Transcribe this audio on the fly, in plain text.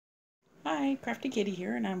Hi, Crafty Kitty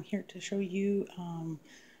here, and I'm here to show you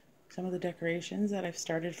some of the decorations that I've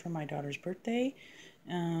started for my daughter's birthday.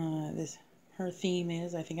 Her theme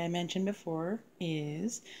is, I think I mentioned before,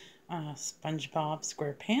 is Spongebob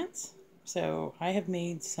SquarePants. So I have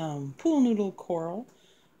made some pool noodle coral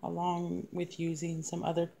along with using some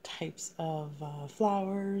other types of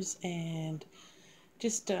flowers and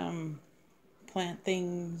just plant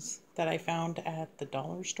things that I found at the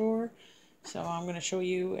dollar store. So I'm going to show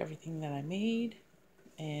you everything that I made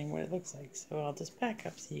and what it looks like. So I'll just back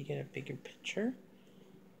up so you get a bigger picture.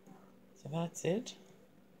 So that's it.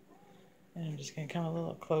 And I'm just going to come a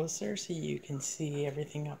little closer so you can see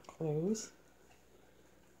everything up close.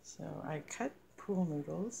 So I cut pool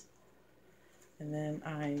noodles and then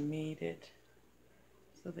I made it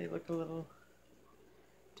so they look a little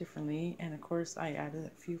differently. And of course I added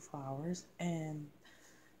a few flowers, and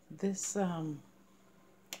this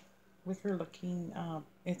wicker looking,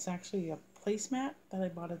 it's actually a placemat that I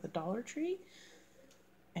bought at the Dollar Tree,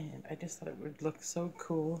 and I just thought it would look so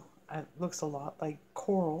cool. It looks a lot like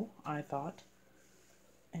coral, I thought.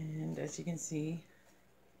 And as you can see,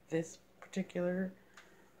 this particular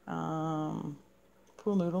pool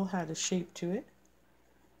noodle had a shape to it,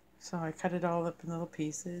 so I cut it all up in little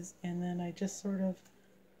pieces, and then I just sort of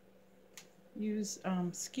use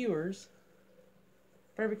skewers,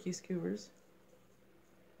 barbecue skewers,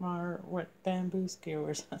 or what, bamboo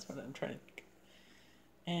skewers, that's what I'm trying to think.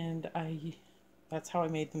 And that's how I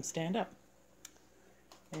made them stand up.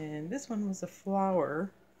 And this one was a flower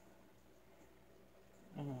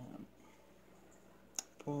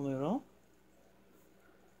pool noodle,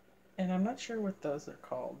 and I'm not sure what those are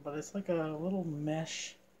called, but it's like a little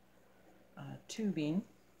mesh tubing,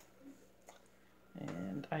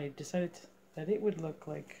 and I decided that it would look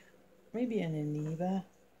like maybe an amoeba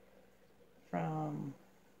from,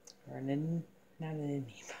 or not an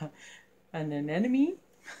amoeba, an anemone,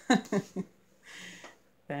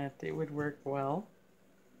 that it would work well.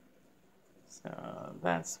 So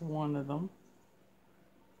that's one of them.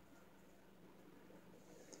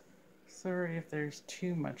 Sorry if there's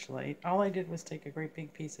too much light. All I did was take a great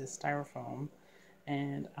big piece of styrofoam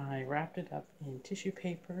and I wrapped it up in tissue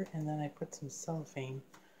paper, and then I put some cellophane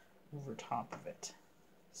over top of it.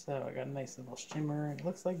 So I got a nice little shimmer. It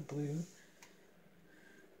looks like blue.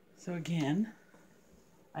 So again,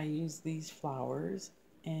 I used these flowers,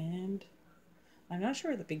 and I'm not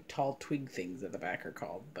sure what the big tall twig things at the back are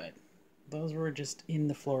called, but those were just in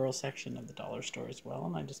the floral section of the dollar store as well,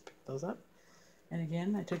 and I just picked those up. And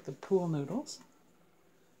again, I took the pool noodles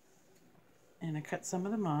and I cut some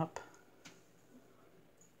of them up.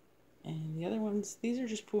 And the other ones, these are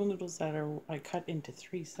just pool noodles that I cut into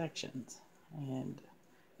 3 sections. And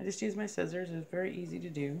I just used my scissors. It was very easy to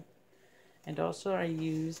do. And also I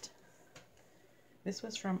used, this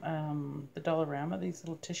was from the Dollarama, these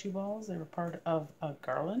little tissue balls. They were part of a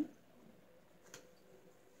garland.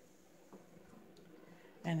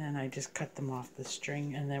 And then I just cut them off the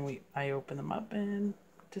string, and then I open them up and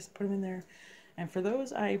just put them in there. And for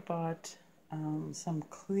those I bought some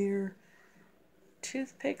clear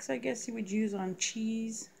toothpicks, I guess you would use on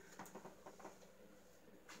cheese.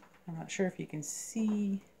 I'm not sure if you can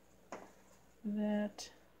see that,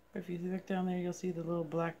 but if you look down there you'll see the little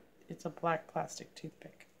black, it's a black plastic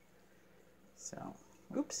toothpick. So,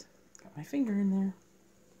 oops, got my finger in there.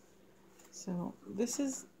 So this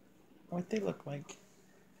is what they look like.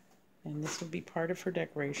 And this will be part of her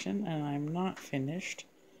decoration, and I'm not finished.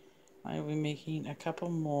 I will be making a couple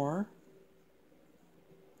more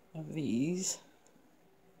of these.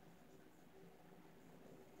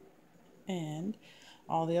 And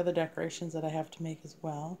all the other decorations that I have to make as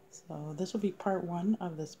well. So this will be part 1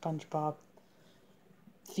 of the SpongeBob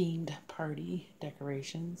themed party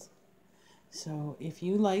decorations. So if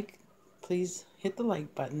you like, please hit the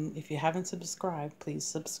like button. If you haven't subscribed, please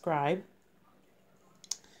subscribe.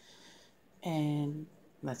 And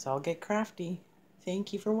let's all get crafty.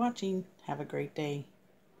 Thank you for watching. Have a great day.